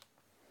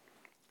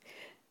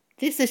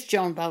This is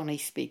Joan Boney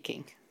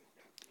speaking.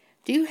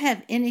 Do you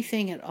have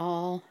anything at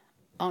all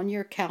on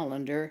your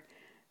calendar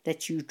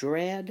that you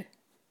dread?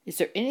 Is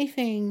there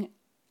anything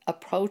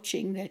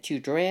approaching that you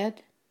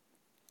dread?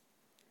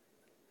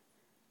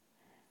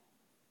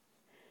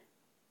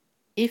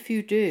 If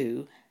you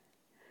do,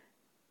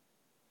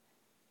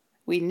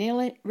 we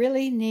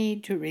really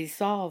need to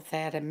resolve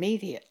that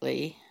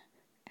immediately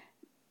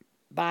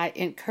by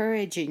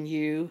encouraging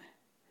you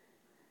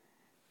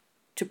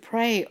to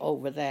pray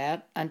over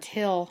that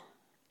until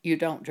you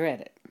don't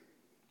dread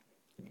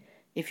it.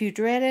 If you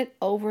dread it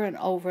over and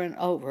over and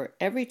over,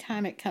 every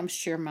time it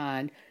comes to your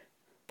mind,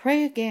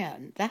 pray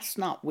again. That's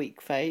not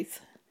weak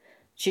faith.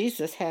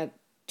 Jesus had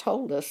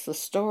told us the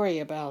story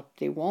about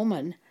the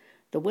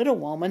widow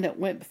woman that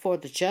went before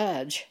the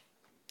judge.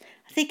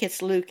 I think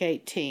it's Luke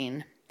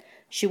 18.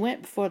 She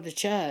went before the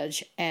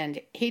judge,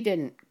 and he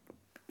didn't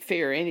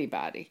fear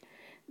anybody.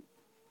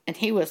 And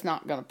he was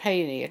not going to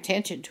pay any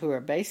attention to her,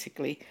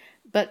 basically.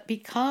 But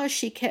because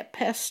she kept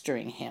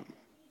pestering him,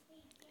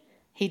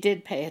 he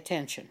did pay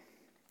attention.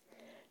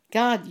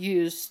 God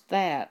used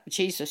that,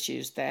 Jesus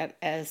used that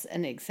as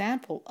an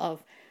example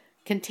of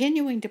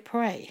continuing to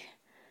pray.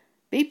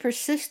 Be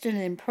persistent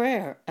in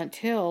prayer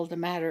until the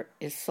matter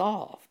is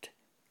solved.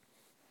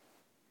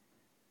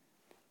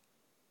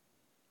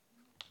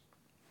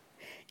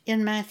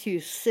 In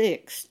Matthew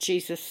 6,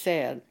 Jesus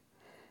said,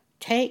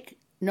 "Take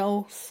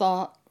no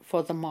thought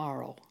for the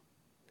morrow."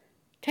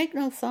 Take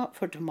no thought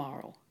for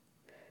tomorrow.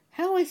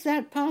 How is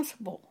that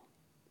possible?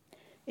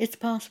 It's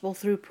possible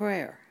through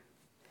prayer.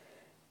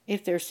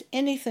 If there's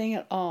anything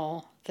at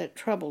all that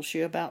troubles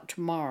you about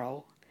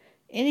tomorrow,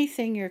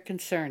 anything you're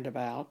concerned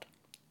about,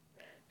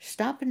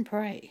 stop and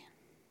pray.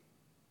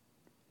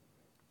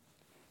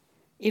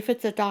 If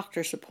it's a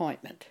doctor's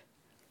appointment,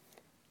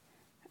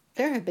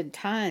 there have been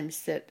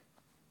times that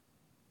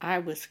I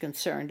was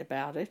concerned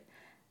about it,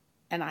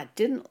 and I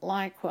didn't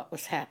like what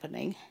was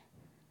happening,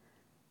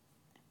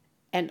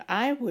 and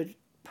I would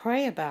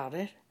pray about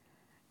it,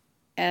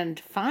 and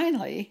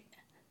finally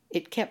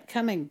it kept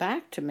coming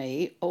back to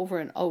me over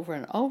and over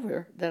and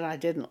over that I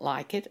didn't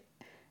like it,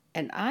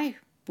 and I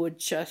would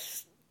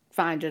just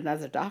find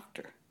another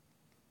doctor.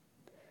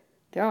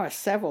 There are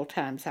several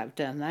times I've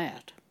done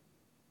that.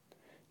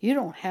 You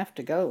don't have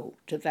to go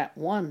to that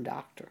one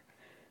doctor.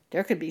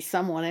 There could be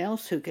someone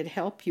else who could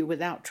help you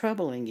without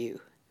troubling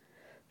you.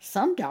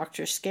 Some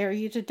doctors scare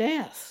you to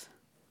death.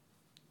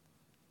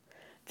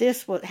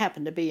 This what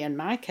happened to be, in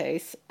my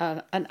case,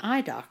 an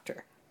eye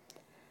doctor.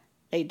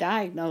 They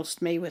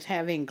diagnosed me with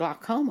having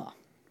glaucoma.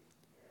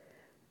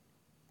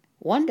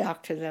 One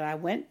doctor that I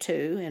went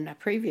to in a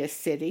previous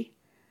city,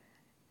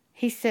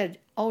 he said,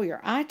 "Oh,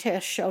 your eye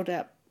test showed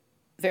up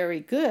very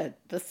good.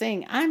 The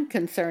thing I'm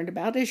concerned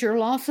about is your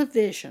loss of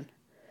vision."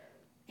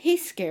 He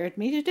scared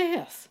me to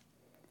death.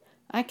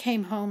 I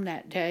came home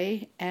that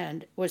day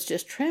and was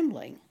just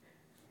trembling.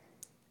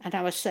 And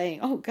I was saying,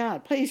 "Oh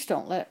God, please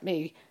don't let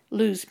me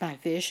lose my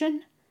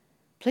vision.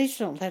 Please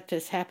don't let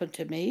this happen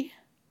to me."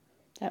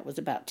 That was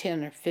about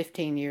 10 or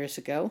 15 years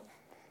ago.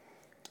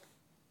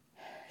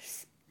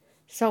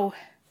 So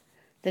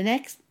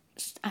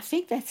I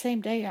think that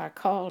same day I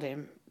called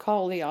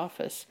the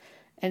office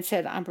and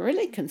said, "I'm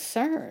really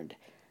concerned."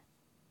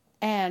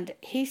 And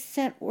he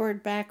sent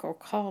word back or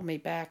called me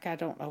back. I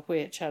don't know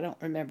which. I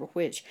don't remember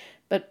which.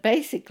 But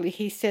basically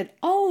he said,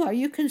 "Oh, are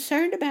you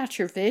concerned about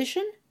your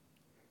vision?"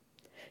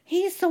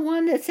 He's the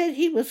one that said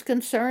he was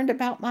concerned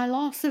about my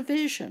loss of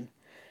vision.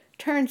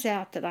 Turns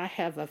out that I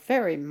have a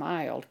very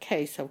mild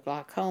case of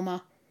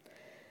glaucoma.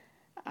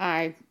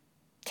 I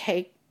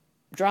take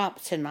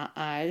drops in my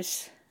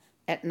eyes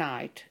at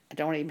night. I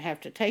don't even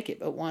have to take it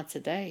but once a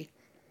day.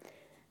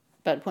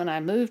 But when I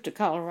moved to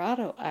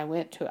Colorado, I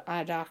went to an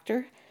eye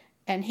doctor,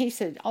 and he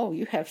said, "Oh,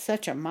 you have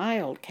such a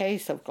mild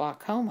case of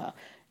glaucoma.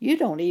 You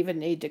don't even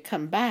need to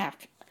come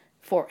back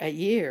for a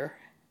year."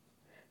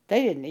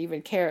 They didn't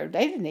even care.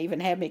 They didn't even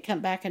have me come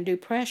back and do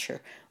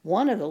pressure.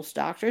 One of those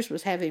doctors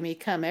was having me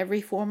come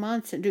every 4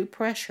 months and do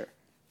pressure.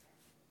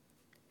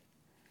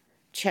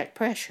 Check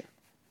pressure.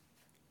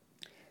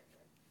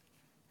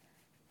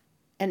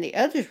 And the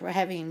others were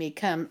having me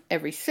come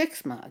every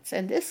 6 months.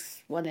 And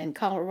this one in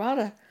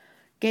Colorado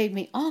gave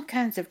me all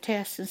kinds of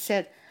tests and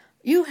said,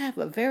 "You have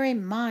a very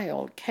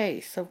mild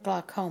case of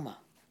glaucoma.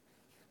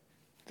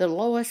 The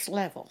lowest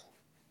level."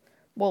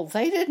 Well,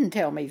 they didn't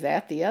tell me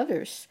that, the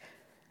others.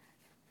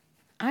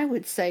 I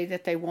would say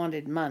that they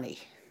wanted money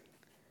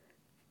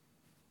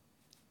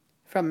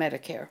from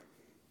Medicare.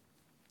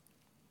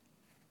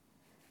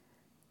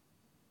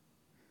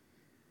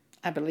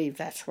 I believe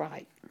that's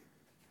right.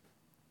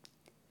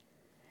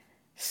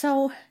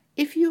 So,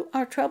 if you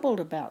are troubled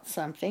about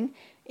something,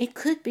 it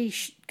could be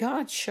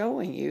God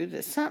showing you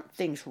that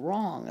something's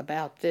wrong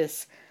about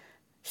this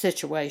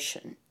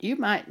situation. You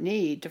might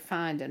need to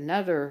find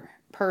another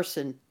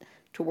person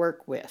to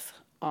work with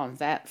on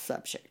that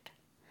subject.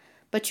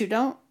 But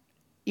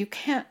you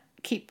can't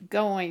keep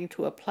going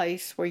to a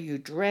place where you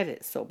dread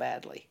it so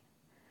badly.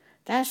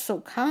 That's so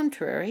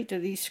contrary to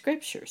these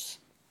scriptures.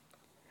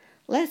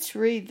 Let's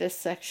read this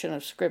section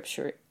of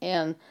Scripture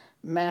in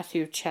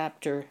Matthew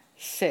chapter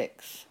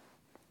 6.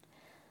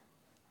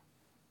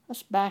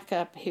 Let's back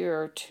up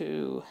here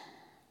to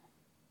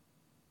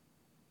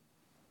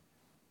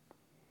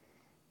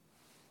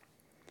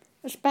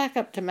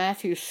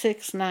Matthew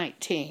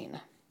 6:19.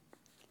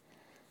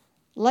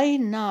 Lay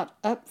not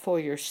up for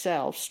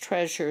yourselves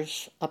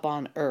treasures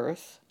upon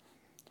earth,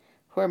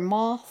 where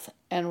moth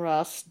and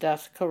rust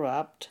doth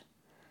corrupt,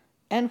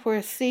 and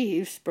where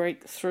thieves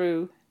break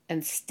through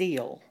and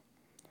steal.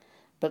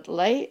 But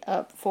lay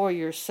up for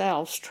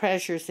yourselves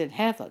treasures in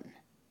heaven.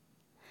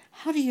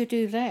 How do you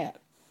do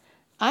that?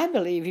 I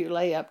believe you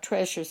lay up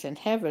treasures in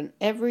heaven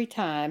every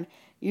time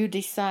you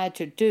decide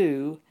to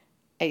do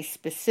a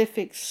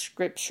specific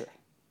scripture.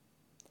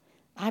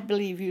 I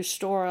believe you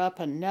store up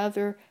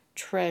another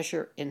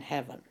treasure in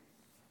heaven.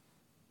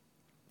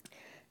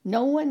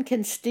 No one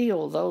can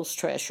steal those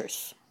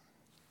treasures.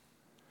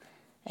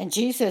 And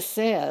Jesus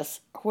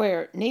says,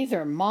 where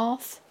neither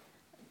moth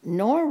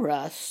nor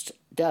rust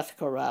doth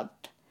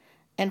corrupt,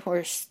 and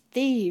where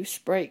thieves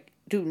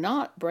do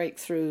not break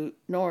through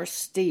nor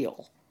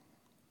steal.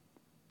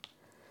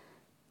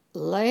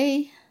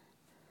 Lay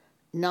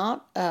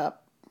not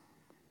up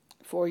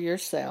for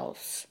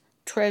yourselves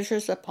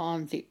treasures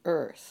upon the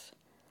earth.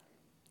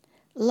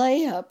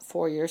 Lay up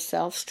for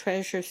yourselves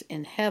treasures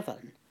in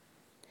heaven,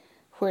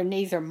 where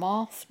neither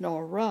moth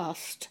nor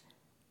rust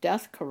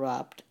doth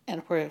corrupt,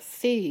 and where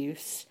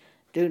thieves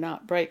do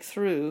not break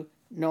through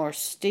nor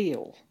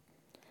steal.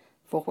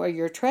 For where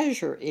your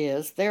treasure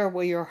is, there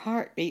will your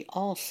heart be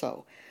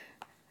also.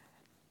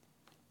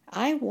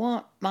 I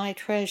want my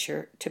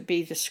treasure to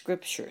be the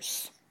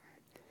Scriptures.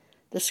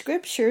 The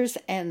Scriptures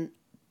and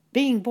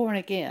being born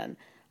again,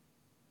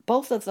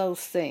 both of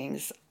those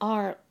things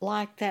are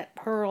like that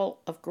pearl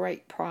of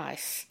great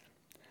price.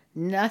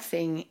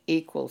 Nothing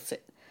equals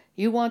it.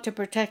 You want to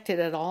protect it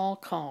at all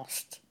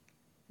costs.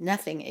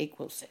 Nothing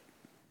equals it.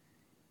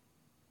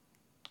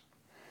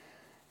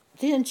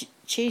 Then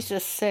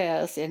Jesus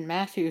says in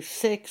Matthew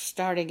 6,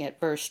 starting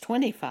at verse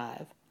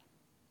 25,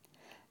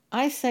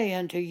 I say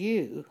unto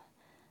you,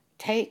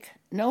 take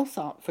no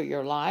thought for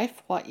your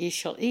life, what ye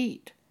shall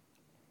eat,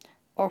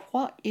 or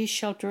what ye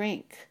shall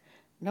drink,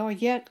 nor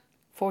yet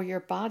for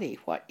your body,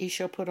 what ye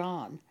shall put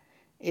on.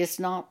 Is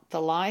not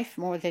the life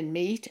more than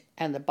meat,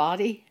 and the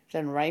body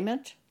than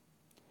raiment?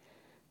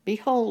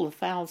 Behold the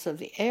fowls of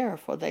the air,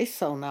 for they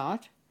sow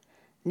not,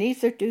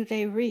 neither do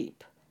they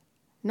reap,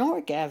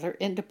 nor gather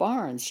into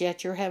barns,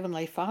 yet your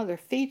heavenly Father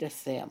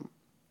feedeth them.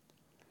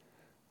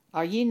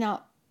 Are ye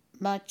not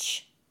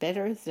much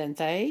better than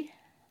they?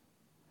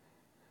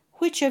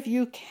 Which of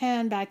you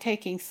can, by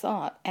taking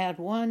thought, add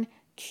 1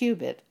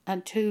 cubit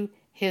unto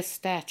his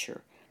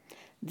stature?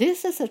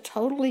 This is a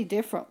totally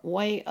different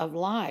way of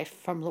life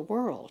from the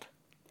world.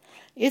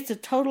 It's a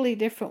totally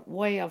different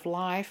way of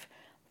life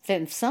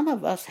than some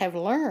of us have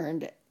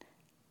learned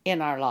in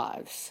our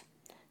lives.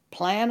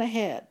 Plan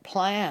ahead.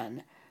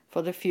 Plan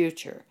for the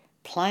future.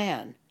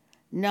 Plan.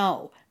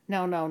 No.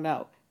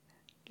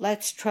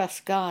 Let's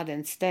trust God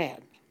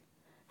instead.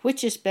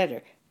 Which is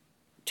better,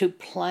 to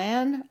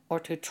plan or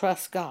to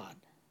trust God?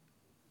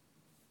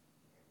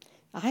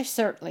 I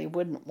certainly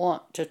wouldn't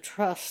want to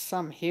trust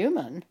some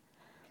human.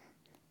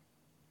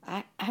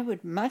 I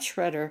would much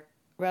rather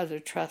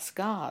trust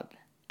God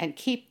and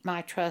keep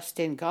my trust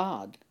in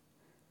God.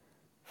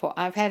 For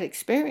I've had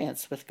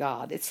experience with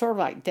God. It's sort of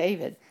like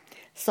David.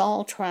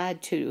 Saul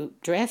tried to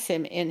dress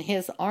him in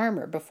his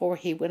armor before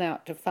he went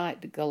out to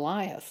fight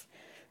Goliath.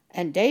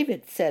 And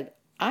David said,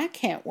 I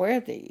can't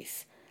wear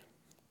these,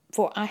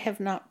 for I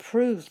have not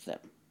proved them.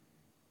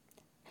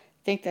 I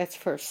think that's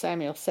 1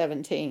 Samuel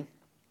 17.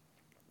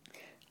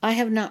 I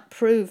have not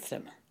proved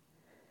them.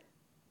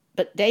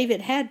 But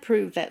David had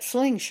proved that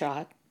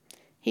slingshot.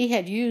 He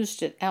had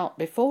used it out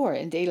before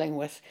in dealing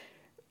with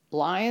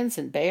lions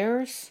and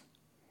bears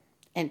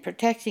and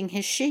protecting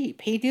his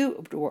sheep. He knew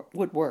it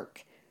would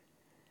work.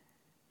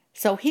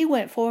 So he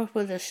went forth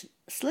with a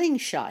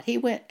slingshot. He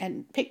went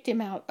and picked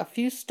him out a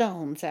few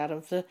stones out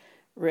of the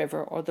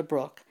river or the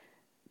brook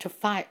to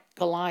fight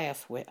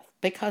Goliath with,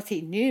 because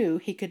he knew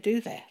he could do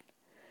that.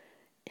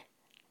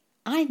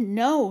 I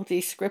know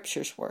these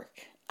scriptures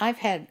work. I've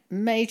had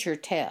major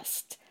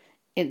tests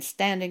in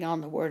standing on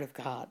the Word of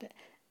God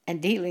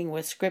and dealing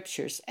with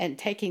scriptures and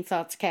taking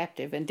thoughts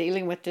captive and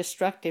dealing with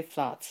destructive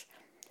thoughts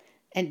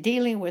and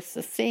dealing with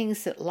the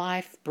things that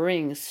life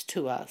brings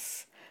to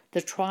us,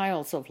 the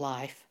trials of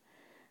life.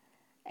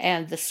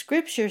 And the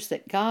scriptures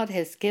that God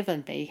has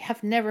given me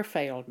have never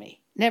failed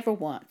me, never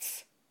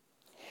once.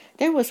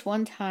 There was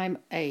one time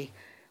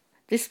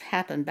this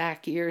happened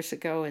back years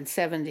ago in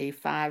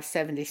 75,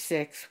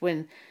 76,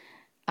 when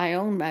I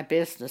owned my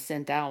business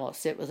in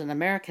Dallas. It was an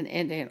American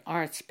Indian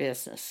Arts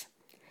business.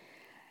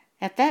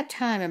 At that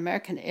time,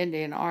 American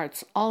Indian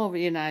Arts all over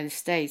the United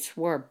States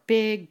were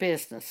big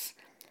business.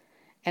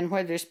 And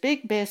where there's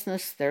big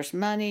business, there's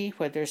money.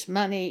 Where there's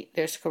money,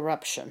 there's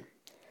corruption.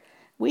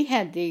 We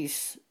had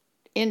these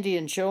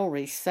Indian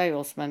jewelry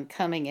salesmen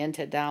coming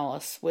into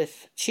Dallas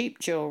with cheap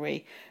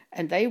jewelry,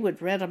 and they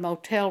would rent a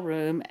motel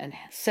room and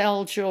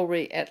sell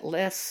jewelry at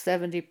less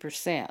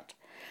 70%.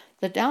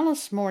 The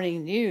Dallas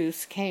Morning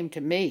News came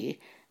to me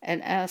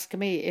and asked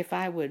me if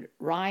I would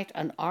write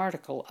an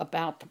article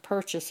about the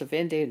purchase of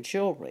Indian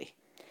jewelry,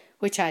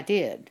 which I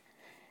did.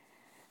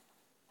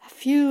 A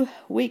few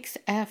weeks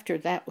after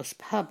that was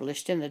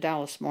published in the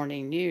Dallas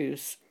Morning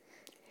News,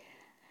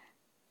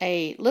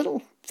 a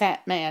little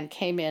fat man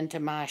came into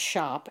my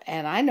shop,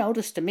 and I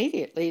noticed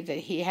immediately that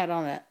he had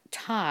on a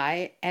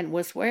tie and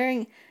was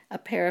wearing a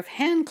pair of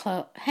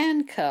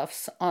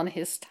handcuffs on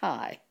his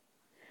tie.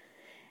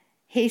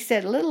 He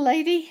said, "Little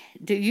lady,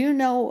 do you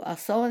know a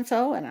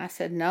so-and-so?" And I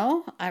said,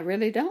 "No, I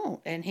really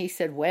don't." And he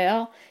said,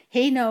 "Well,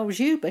 he knows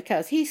you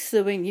because he's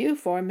suing you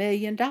for $1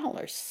 million.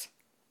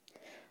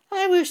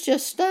 I was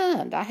just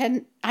stunned. I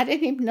didn't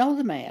even know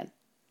the man.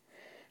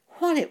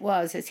 What it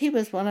was is he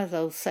was one of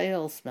those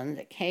salesmen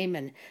that came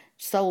and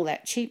sold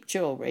that cheap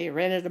jewelry,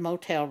 rented a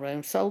motel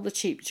room, sold the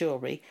cheap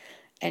jewelry,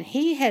 and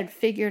he had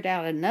figured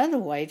out another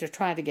way to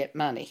try to get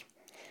money.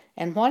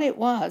 And what it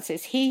was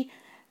is he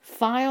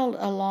filed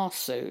a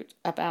lawsuit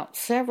about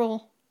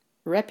several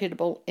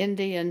reputable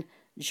Indian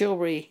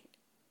jewelry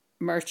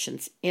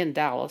merchants in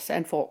Dallas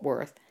and Fort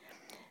Worth.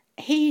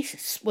 He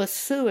was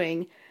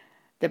suing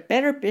the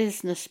Better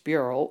Business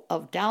Bureau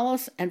of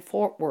Dallas and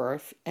Fort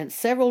Worth and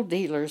several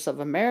dealers of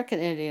American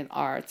Indian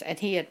arts, and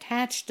he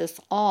attached us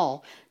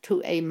all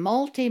to a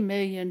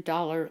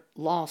multi-million-dollar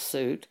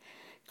lawsuit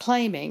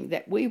claiming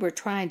that we were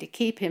trying to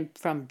keep him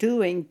from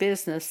doing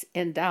business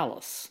in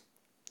Dallas.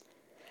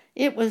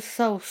 It was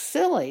so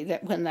silly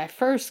that when I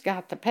first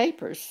got the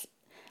papers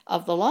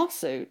of the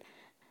lawsuit,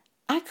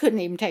 I couldn't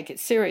even take it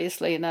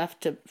seriously enough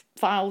to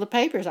file the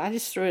papers. I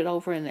just threw it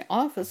over in the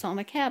office on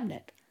a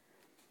cabinet.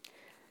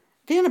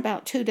 Then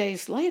about 2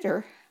 days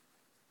later,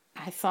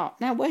 I thought,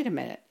 now wait a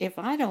minute, if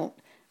I don't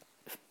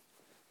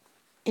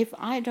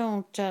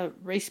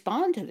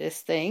respond to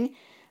this thing,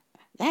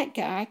 that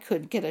guy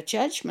could get a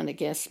judgment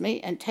against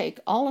me and take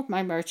all of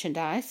my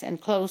merchandise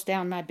and close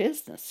down my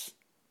business.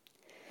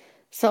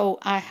 So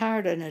I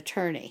hired an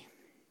attorney.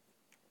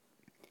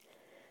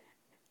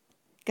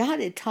 God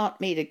had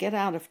taught me to get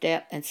out of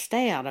debt and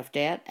stay out of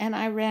debt, and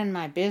I ran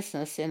my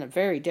business in a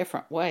very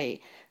different way.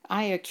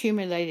 I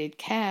accumulated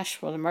cash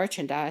for the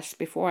merchandise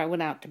before I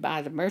went out to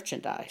buy the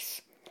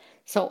merchandise.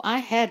 So I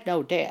had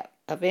no debt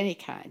of any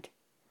kind.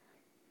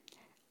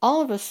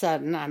 All of a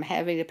sudden, I'm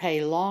having to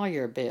pay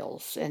lawyer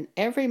bills, and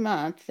every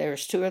month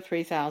there's $2,000 or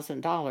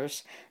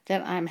 $3,000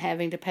 that I'm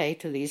having to pay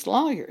to these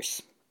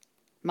lawyers,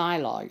 my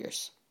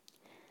lawyers.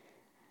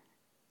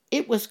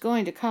 It was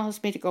going to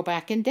cause me to go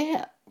back in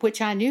debt,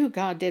 which I knew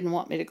God didn't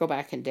want me to go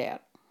back in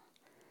debt.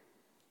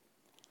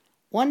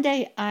 One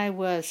day I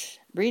was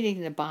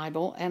reading the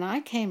Bible, and I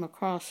came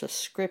across a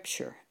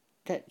scripture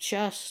that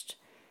just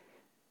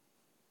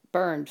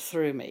burned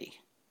through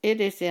me.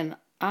 It is in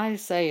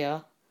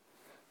Isaiah,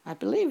 I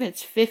believe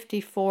it's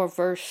 54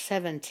 verse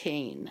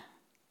 17.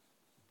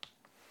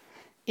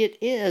 It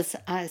is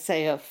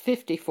Isaiah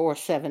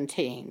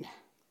 54:17.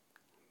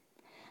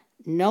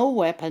 No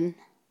weapon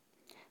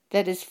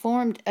that is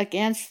formed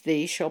against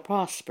thee shall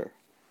prosper,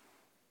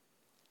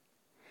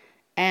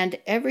 and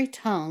every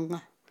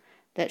tongue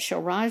that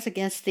shall rise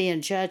against thee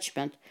in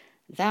judgment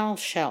thou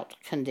shalt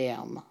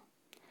condemn.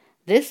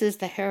 This is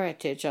the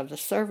heritage of the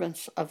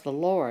servants of the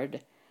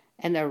Lord,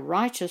 and their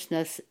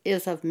righteousness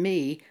is of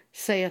me,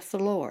 saith the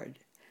Lord.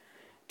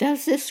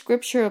 Does this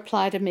scripture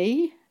apply to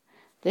me?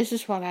 This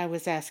is what I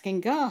was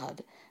asking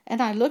God. And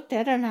I looked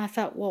at it and I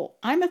thought, well,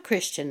 I'm a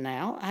Christian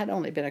now. I'd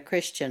only been a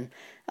Christian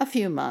a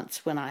few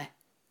months when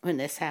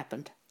this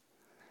happened.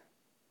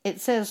 It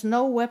says,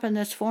 no weapon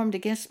that's formed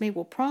against me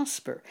will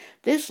prosper.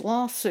 This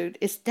lawsuit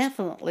is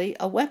definitely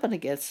a weapon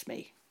against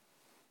me.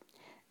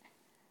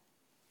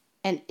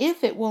 And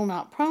if it will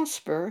not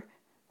prosper,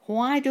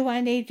 why do I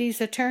need these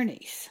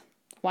attorneys?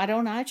 Why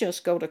don't I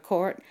just go to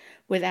court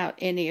without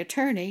any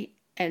attorney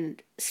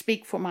and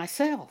speak for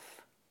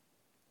myself?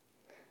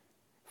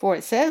 For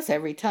it says,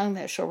 every tongue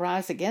that shall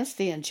rise against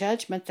thee in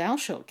judgment thou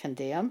shalt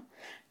condemn.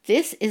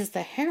 This is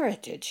the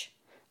heritage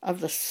of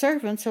the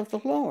servants of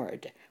the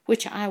Lord,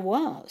 which I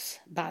was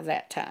by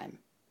that time.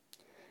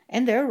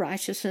 And their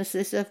righteousness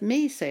is of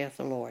me, saith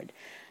the Lord.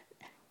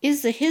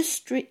 Is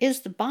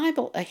the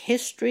Bible a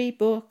history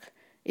book?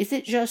 Is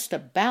it just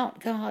about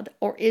God,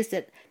 or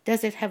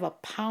does it have a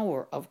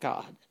power of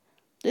God?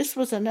 This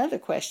was another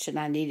question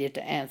I needed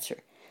to answer.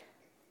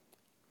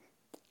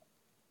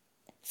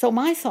 So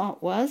my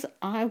thought was,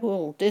 I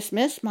will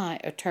dismiss my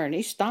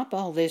attorney, stop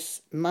all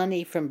this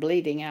money from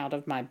bleeding out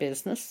of my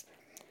business,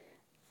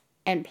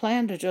 and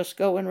plan to just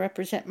go and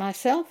represent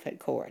myself at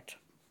court.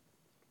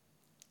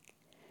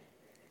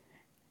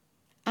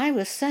 I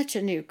was such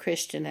a new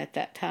Christian at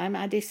that time,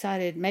 I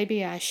decided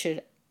maybe I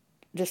should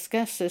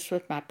discuss this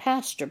with my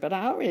pastor, but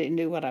I already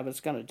knew what I was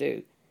going to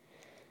do.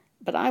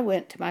 But I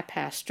went to my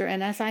pastor,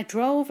 and as I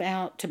drove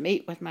out to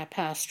meet with my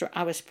pastor,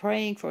 I was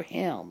praying for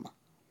him.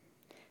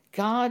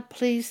 God,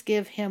 please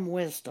give him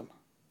wisdom.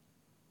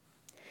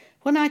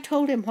 When I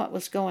told him what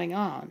was going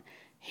on,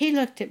 he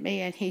looked at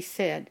me and he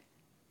said,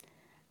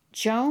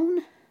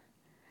 "Joan,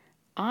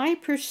 I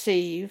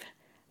perceive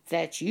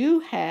that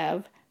you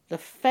have the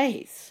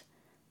faith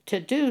to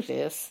do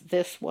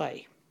this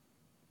way."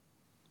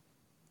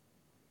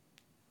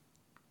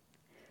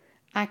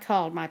 I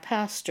called my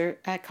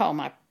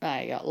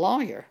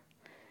lawyer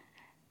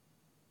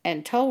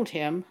and told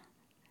him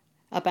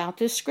about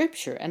this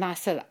scripture. And I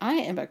said, "I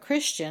am a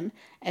Christian,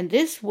 and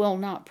this will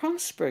not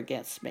prosper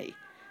against me.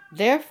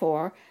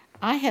 Therefore,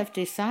 I have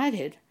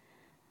decided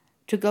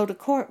to go to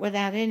court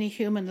without any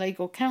human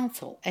legal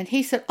counsel." And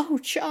he said, "Oh,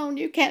 Joan,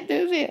 you can't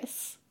do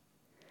this."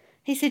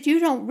 He said, "You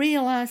don't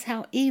realize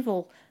how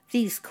evil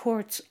these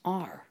courts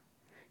are.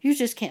 You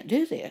just can't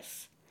do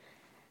this."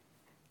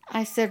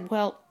 I said,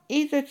 "Well,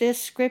 either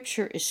this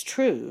scripture is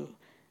true,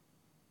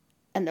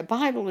 and the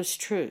Bible is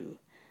true,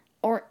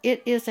 or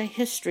it is a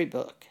history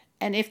book.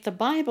 And if the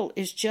Bible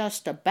is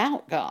just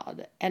about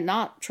God and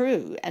not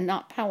true and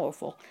not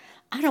powerful,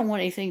 I don't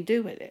want anything to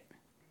do with it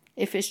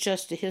if it's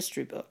just a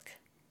history book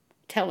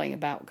telling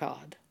about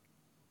God."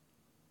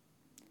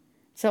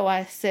 So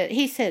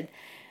he said,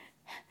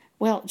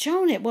 "Well,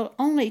 Joan, it will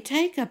only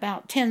take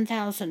about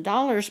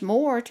 $10,000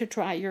 more to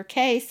try your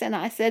case." And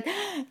I said,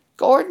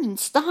 "Gordon,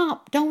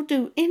 stop. Don't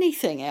do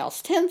anything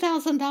else.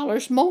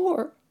 $10,000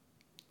 more."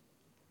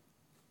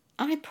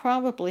 I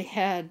probably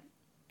had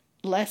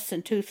less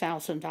than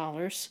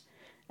 $2,000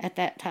 at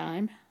that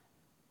time.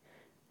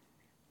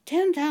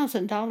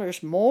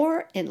 $10,000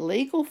 more in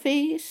legal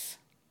fees?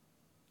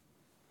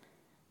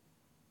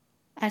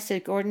 I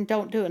said, "Gordon,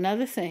 don't do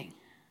another thing.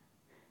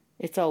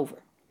 It's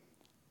over."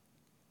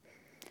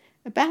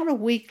 About a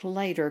week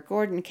later,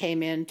 Gordon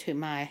came into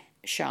my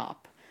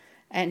shop,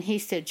 and he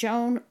said,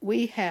 "Joan,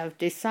 we have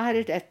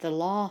decided at the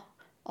law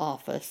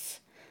office."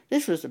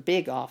 This was a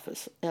big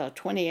office,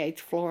 28th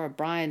floor of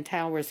Bryan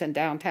Towers in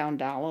downtown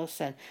Dallas,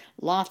 and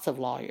lots of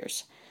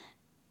lawyers.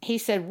 He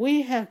said,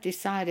 "We have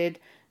decided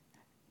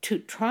to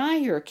try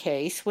your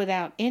case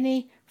without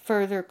any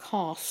further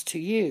cost to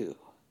you."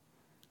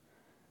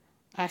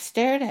 I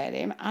stared at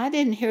him. I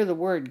didn't hear the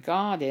word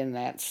God in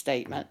that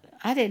statement.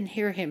 I didn't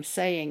hear him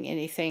saying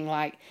anything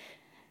like,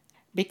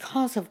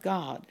 "Because of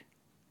God,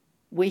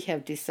 we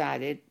have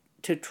decided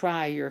to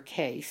try your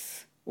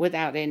case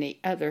without any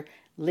other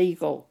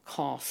legal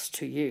cost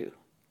to you."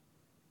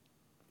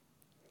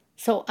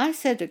 So I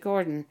said to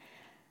Gordon,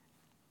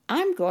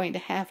 "I'm going to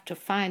have to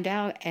find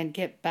out and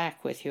get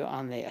back with you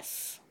on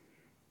this."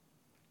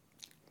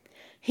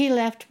 He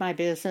left my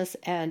business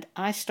and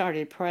I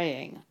started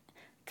praying.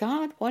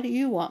 "God, what do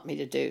you want me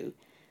to do?"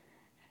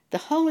 The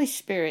Holy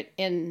Spirit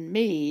in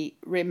me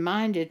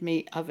reminded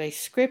me of a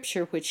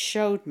scripture which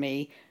showed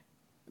me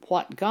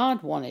what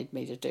God wanted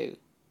me to do.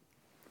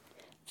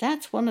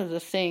 That's one of the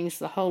things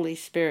the Holy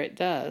Spirit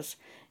does,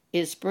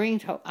 is bring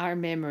to our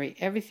memory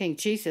everything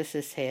Jesus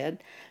has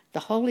said.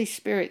 The Holy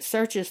Spirit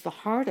searches the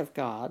heart of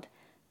God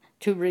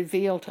to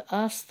reveal to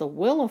us the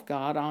will of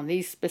God on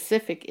these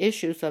specific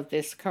issues of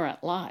this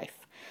current life.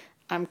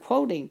 I'm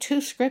quoting two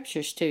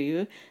scriptures to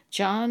you,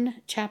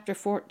 John chapter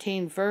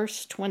 14,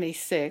 verse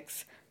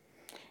 26,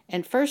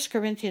 and 1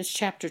 Corinthians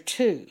chapter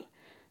 2.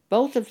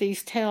 Both of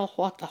these tell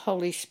what the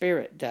Holy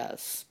Spirit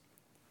does.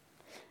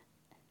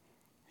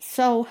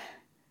 So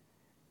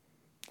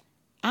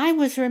I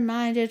was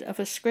reminded of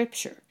a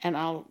scripture, and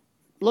I'll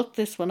look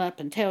this one up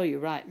and tell you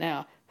right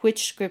now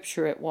which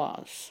scripture it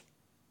was.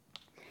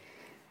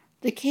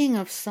 The king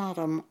of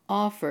Sodom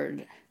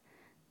offered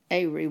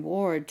a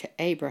reward to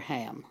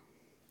Abraham.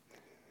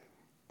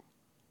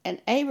 And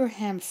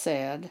Abraham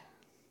said,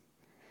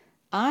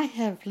 "I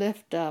have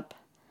lifted up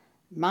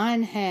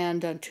mine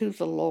hand unto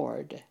the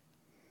Lord,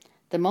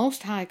 the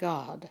Most High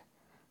God,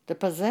 the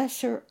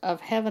possessor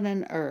of heaven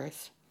and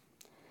earth,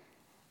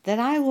 that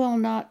I will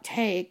not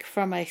take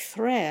from a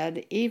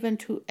thread even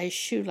to a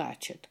shoe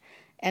latchet,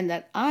 and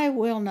that I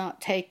will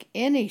not take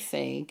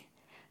anything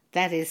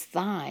that is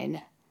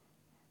thine,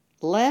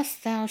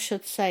 lest thou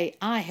shouldst say,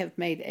 I have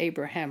made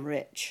Abraham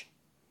rich."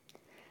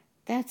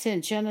 That's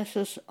in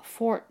Genesis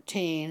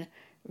 14,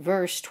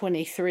 verse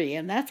 23,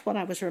 and that's what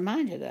I was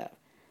reminded of.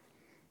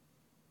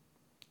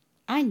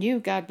 I knew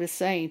God was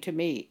saying to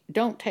me,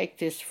 don't take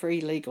this free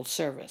legal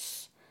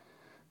service.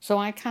 So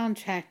I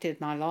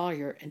contacted my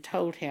lawyer and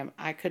told him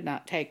I could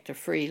not take the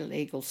free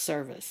legal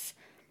service.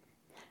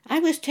 I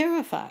was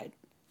terrified,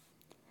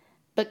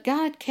 but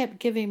God kept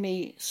giving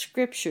me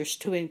scriptures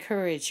to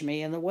encourage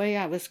me in the way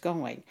I was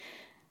going.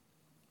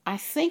 I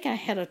think I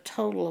had a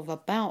total of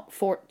about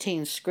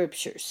 14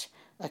 scriptures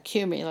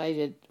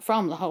accumulated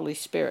from the Holy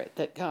Spirit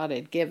that God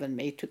had given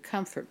me to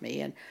comfort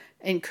me and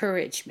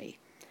encourage me.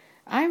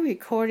 I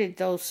recorded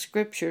those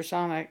scriptures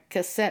on a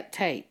cassette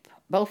tape,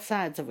 both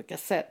sides of a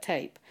cassette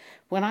tape.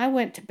 When I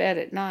went to bed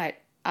at night,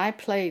 I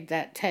played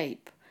that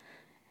tape,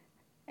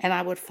 and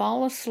I would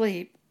fall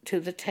asleep to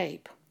the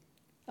tape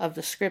of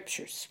the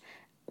scriptures.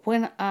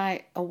 When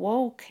I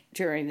awoke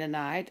during the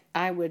night,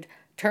 I would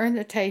turn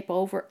the tape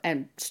over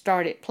and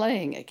start it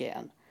playing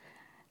again.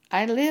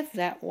 I lived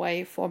that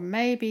way for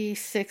maybe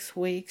 6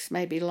 weeks,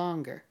 maybe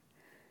longer.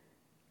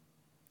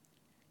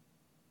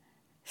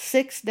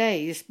 6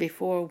 days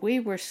before we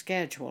were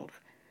scheduled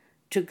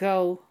to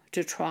go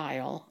to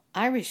trial,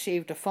 I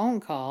received a phone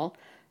call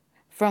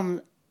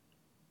from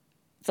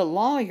the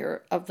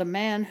lawyer of the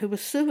man who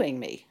was suing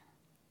me.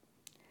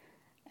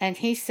 And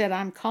he said,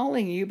 "I'm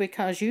calling you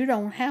because you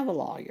don't have a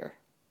lawyer."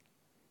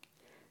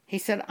 He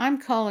said, "I'm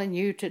calling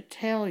you to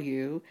tell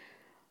you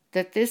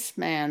that this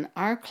man,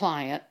 our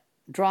client,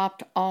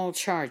 dropped all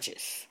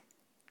charges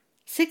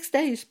 6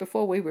 days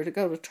before we were to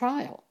go to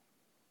trial."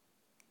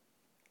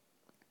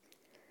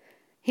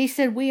 He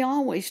said, "We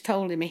always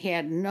told him he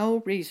had no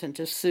reason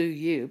to sue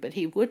you, but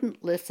he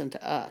wouldn't listen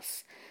to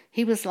us.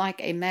 He was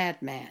like a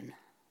madman."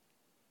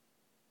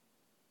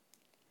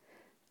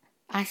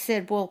 I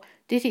said, "Well,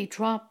 did he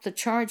drop the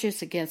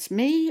charges against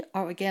me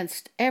or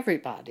against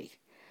everybody?"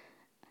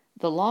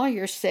 The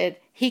lawyer said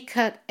he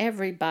cut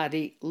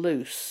everybody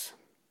loose.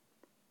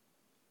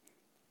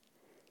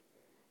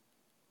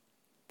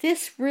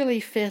 This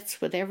really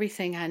fits with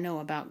everything I know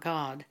about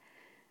God.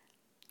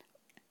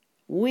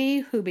 We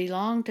who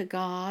belong to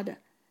God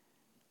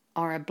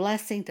are a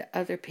blessing to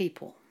other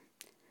people.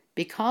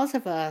 Because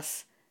of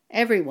us,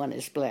 everyone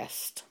is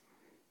blessed.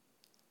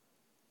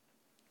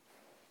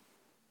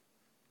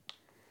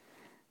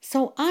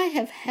 So I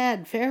have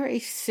had very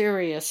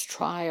serious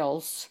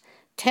trials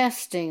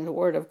testing the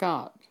Word of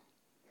God.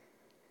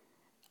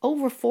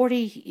 Over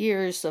 40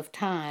 years of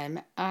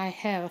time, I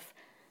have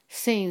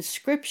seen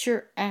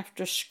Scripture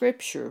after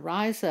Scripture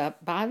rise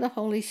up by the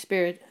Holy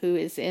Spirit who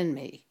is in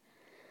me,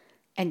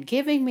 and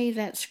giving me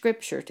that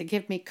Scripture to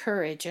give me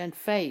courage and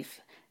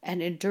faith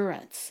and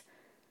endurance.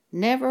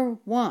 Never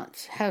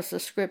once has the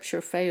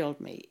Scripture failed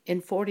me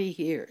in 40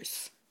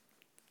 years.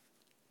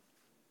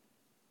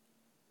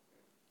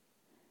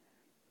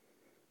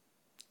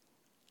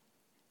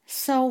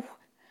 So,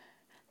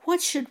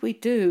 what should we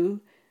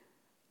do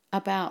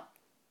about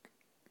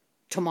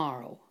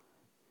tomorrow?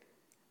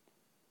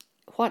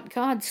 What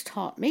God's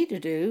taught me to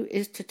do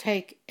is to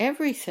take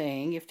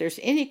everything, if there's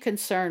any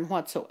concern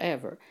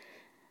whatsoever,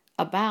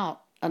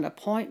 about an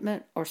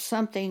appointment or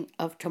something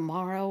of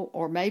tomorrow,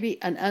 or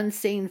maybe an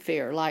unseen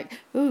fear, like,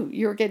 ooh,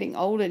 you're getting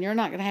old and you're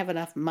not going to have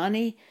enough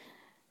money.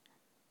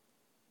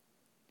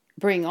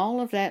 Bring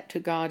all of that to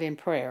God in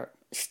prayer,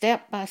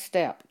 step by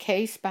step,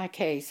 case by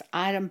case,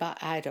 item by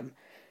item.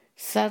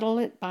 Settle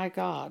it by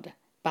God,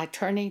 by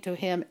turning to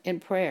Him in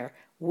prayer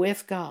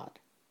with God.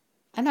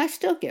 And I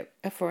still get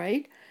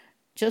afraid.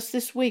 Just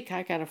this week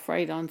I got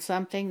afraid on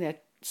something,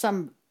 that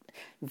some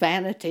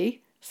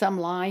vanity, some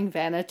lying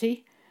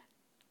vanity,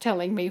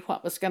 telling me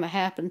what was going to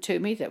happen to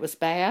me that was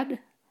bad.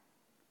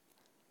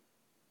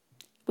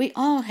 We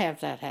all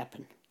have that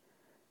happen.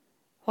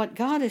 What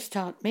God has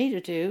taught me to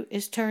do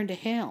is turn to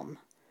Him.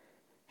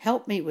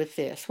 Help me with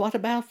this. What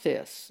about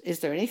this?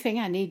 Is there anything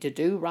I need to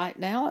do right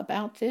now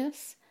about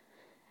this?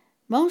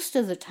 Most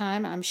of the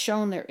time I'm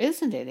shown there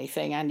isn't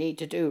anything I need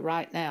to do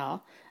right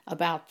now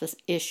about this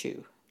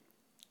issue.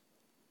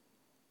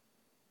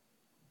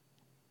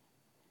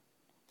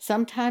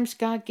 Sometimes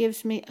God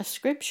gives me a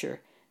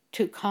scripture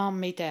to calm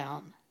me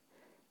down.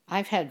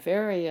 I've had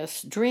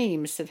various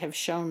dreams that have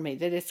shown me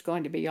that it's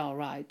going to be all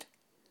right.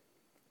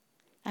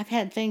 I've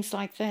had things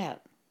like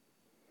that.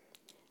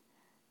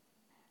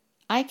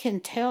 I can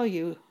tell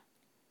you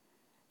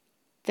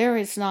there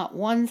is not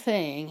one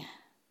thing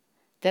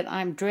that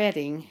I'm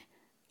dreading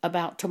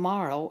about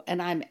tomorrow,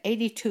 and I'm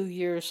 82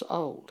 years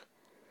old.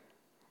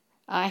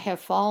 I have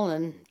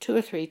fallen 2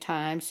 or 3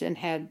 times and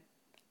had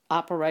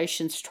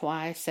operations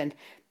twice and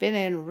been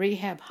in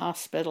rehab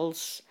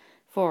hospitals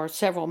for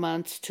several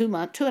months,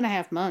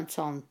 2.5 months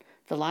on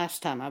the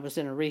last time I was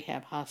in a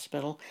rehab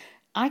hospital.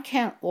 I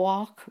can't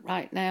walk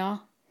right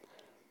now.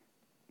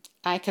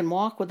 I can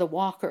walk with a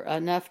walker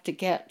enough to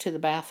get to the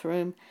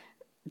bathroom.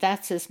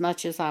 That's as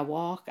much as I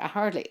walk. I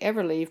hardly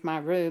ever leave my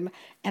room,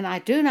 and I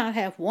do not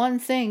have one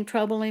thing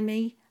troubling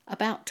me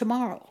about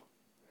tomorrow,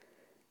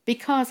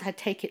 because I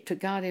take it to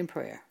God in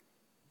prayer.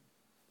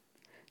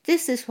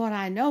 This is what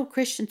I know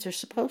Christians are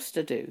supposed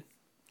to do.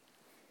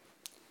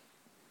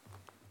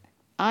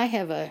 I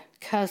have a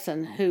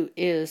cousin who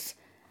is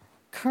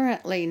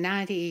currently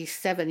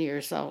 97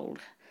 years old.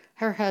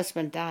 Her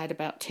husband died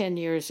about 10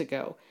 years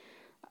ago.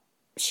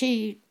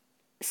 She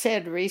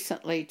said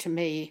recently to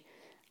me,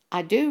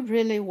 "I do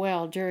really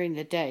well during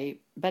the day,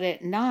 but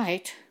at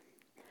night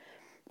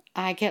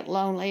I get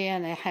lonely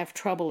and I have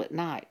trouble at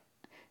night."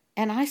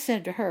 And I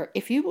said to her,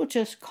 if you will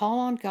just call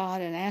on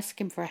God and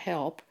ask Him for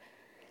help,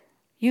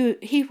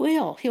 He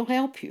will. He'll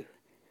help you.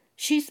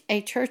 She's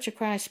a Church of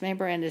Christ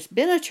member and has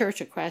been a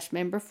Church of Christ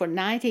member for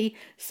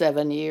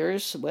 97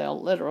 years. Well,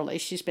 literally,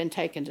 she's been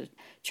taken to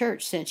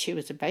church since she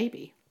was a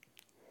baby.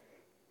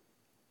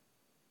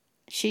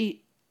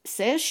 She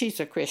says she's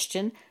a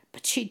Christian,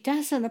 but she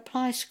doesn't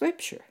apply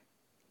Scripture.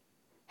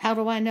 How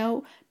do I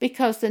know?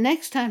 Because the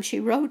next time she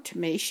wrote to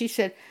me, she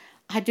said,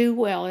 "I do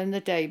well in the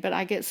day, but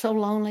I get so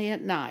lonely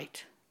at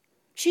night."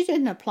 She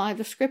didn't apply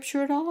the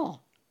Scripture at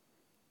all.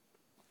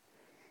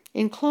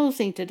 In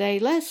closing today,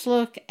 let's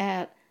look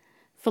at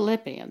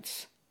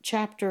Philippians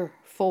chapter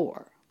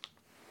 4.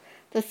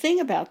 The thing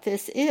about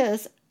this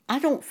is, I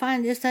don't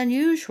find this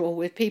unusual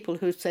with people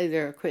who say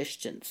they're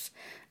Christians.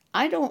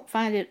 I don't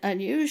find it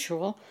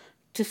unusual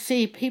to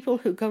see people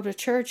who go to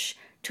church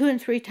 2 and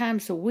 3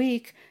 times a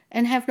week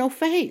and have no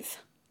faith,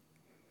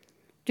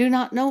 do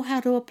not know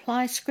how to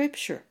apply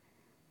Scripture.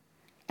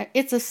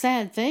 It's a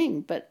sad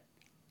thing, but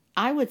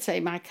I would say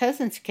my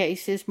cousin's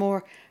case is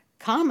more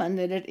common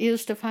than it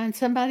is to find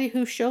somebody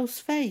who shows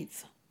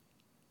faith.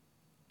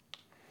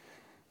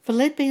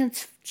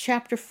 Philippians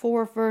chapter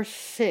 4, verse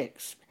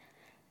 6.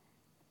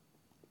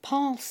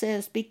 Paul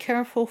says, "Be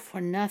careful for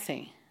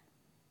nothing,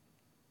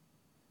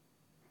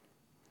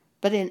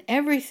 but in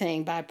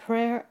everything by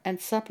prayer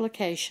and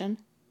supplication,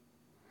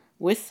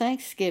 with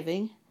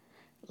thanksgiving,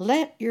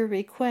 let your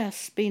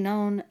requests be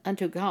known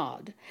unto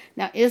God."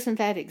 Now, isn't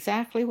that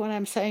exactly what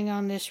I'm saying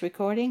on this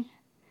recording?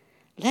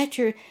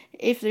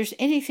 If there's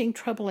anything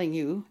troubling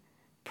you,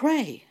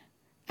 pray.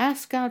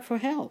 Ask God for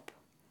help.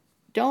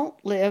 Don't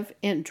live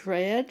in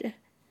dread.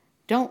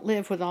 Don't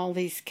live with all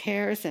these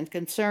cares and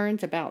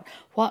concerns about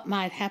what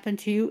might happen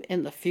to you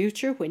in the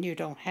future when you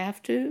don't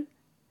have to.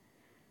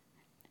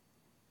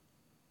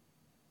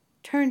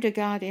 Turn to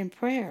God in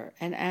prayer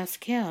and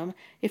ask Him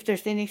if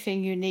there's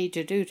anything you need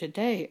to do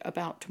today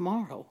about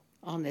tomorrow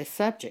on this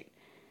subject.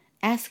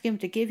 Ask Him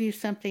to give you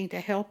something to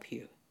help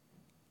you.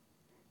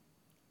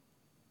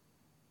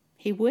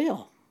 He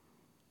will.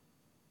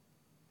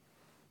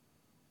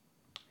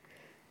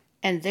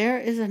 And there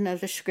is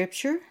another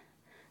scripture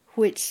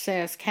which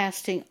says,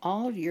 "Casting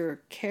all your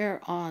care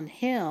on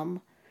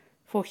Him,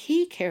 for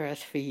He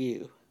careth for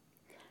you."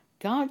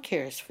 God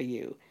cares for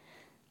you.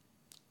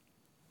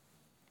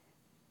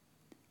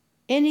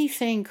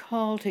 Anything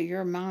called to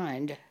your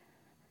mind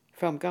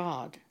from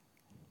God,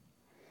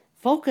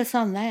 focus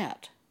on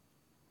that.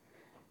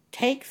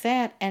 Take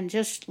that and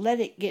just let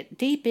it get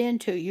deep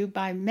into you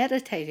by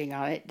meditating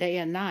on it day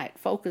and night.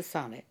 Focus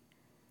on it.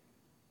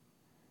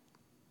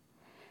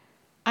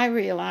 I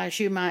realize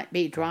you might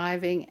be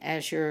driving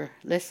as you're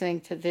listening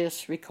to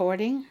this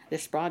recording,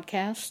 this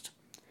broadcast,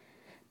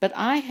 but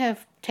I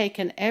have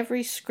taken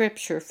every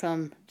scripture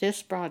from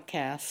this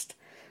broadcast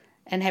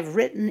and have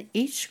written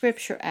each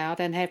scripture out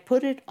and have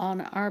put it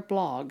on our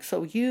blog,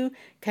 so you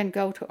can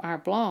go to our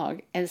blog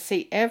and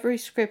see every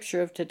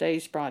scripture of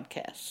today's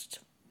broadcast.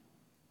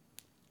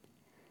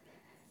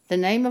 The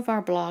name of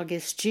our blog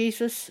is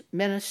Jesus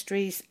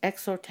Ministries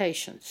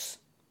Exhortations.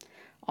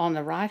 On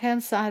the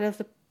right-hand side of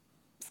the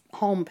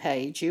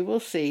homepage, you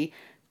will see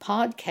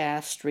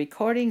podcast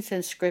recordings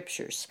and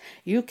scriptures.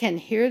 You can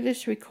hear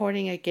this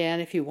recording again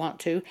if you want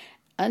to.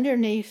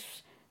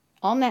 Underneath,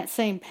 on that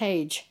same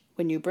page,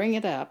 when you bring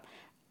it up,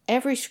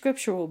 every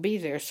scripture will be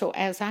there. So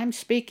as I'm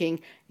speaking,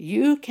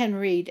 you can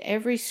read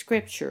every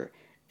scripture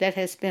that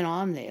has been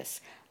on this.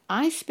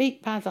 I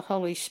speak by the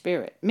Holy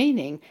Spirit,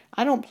 meaning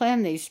I don't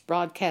plan these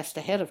broadcasts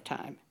ahead of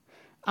time.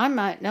 I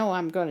might know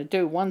I'm going to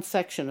do one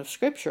section of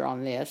scripture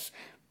on this,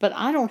 but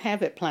I don't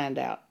have it planned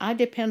out. I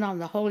depend on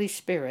the Holy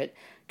Spirit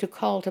to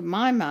call to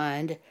my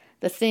mind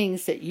the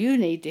things that you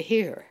need to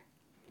hear.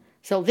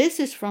 So this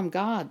is from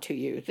God to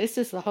you. This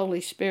is the Holy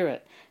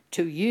Spirit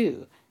to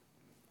you.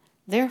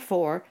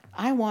 Therefore,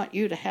 I want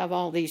you to have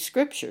all these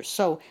scriptures.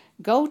 So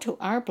go to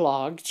our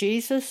blog,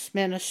 Jesus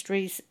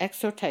Ministries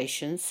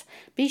Exhortations.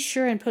 Be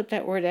sure and put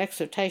that word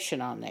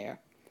exhortation on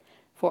there.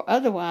 For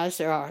otherwise,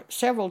 there are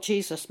several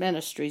Jesus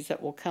ministries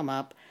that will come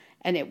up,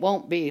 and it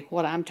won't be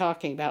what I'm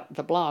talking about,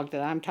 the blog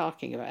that I'm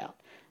talking about.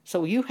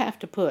 So you have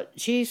to put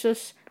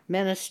Jesus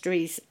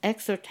Ministries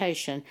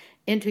Exhortation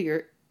into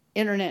your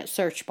internet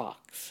search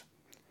box.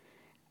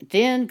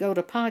 Then go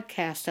to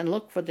podcast and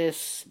look for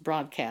this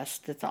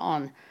broadcast that's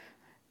on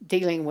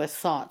dealing with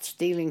thoughts,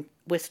 dealing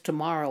with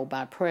tomorrow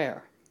by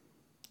prayer.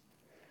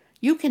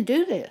 You can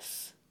do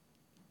this.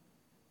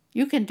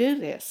 You can do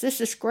this.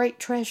 This is great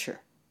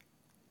treasure.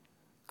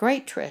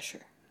 Great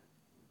treasure.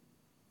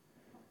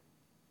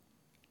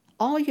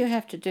 All you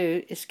have to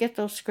do is get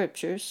those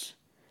scriptures,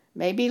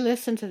 maybe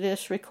listen to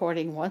this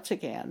recording once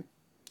again,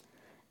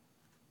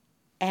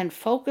 and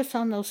focus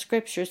on those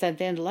scriptures, and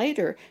then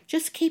later,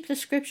 just keep the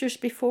scriptures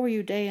before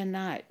you day and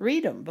night.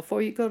 Read them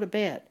before you go to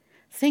bed.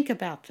 Think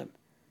about them.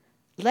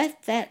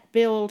 Let that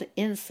build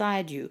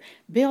inside you.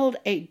 Build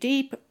a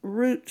deep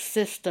root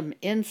system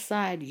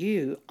inside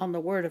you on the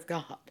Word of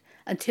God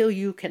until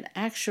you can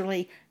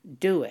actually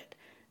do it.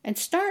 And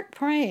start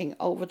praying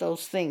over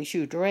those things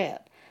you dread.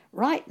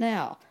 Right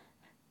now,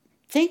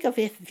 think of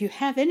if you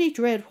have any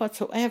dread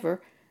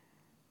whatsoever,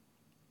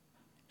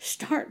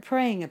 start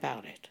praying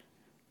about it.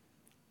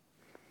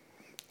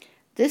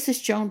 This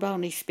is Joan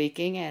Boney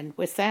speaking, and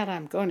with that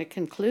I'm going to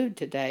conclude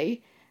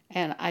today,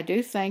 and I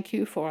do thank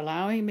you for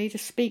allowing me to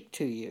speak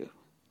to you.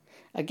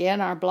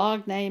 Again, our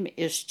blog name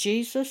is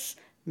Jesus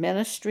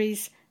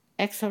Ministries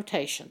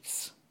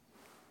Exhortations.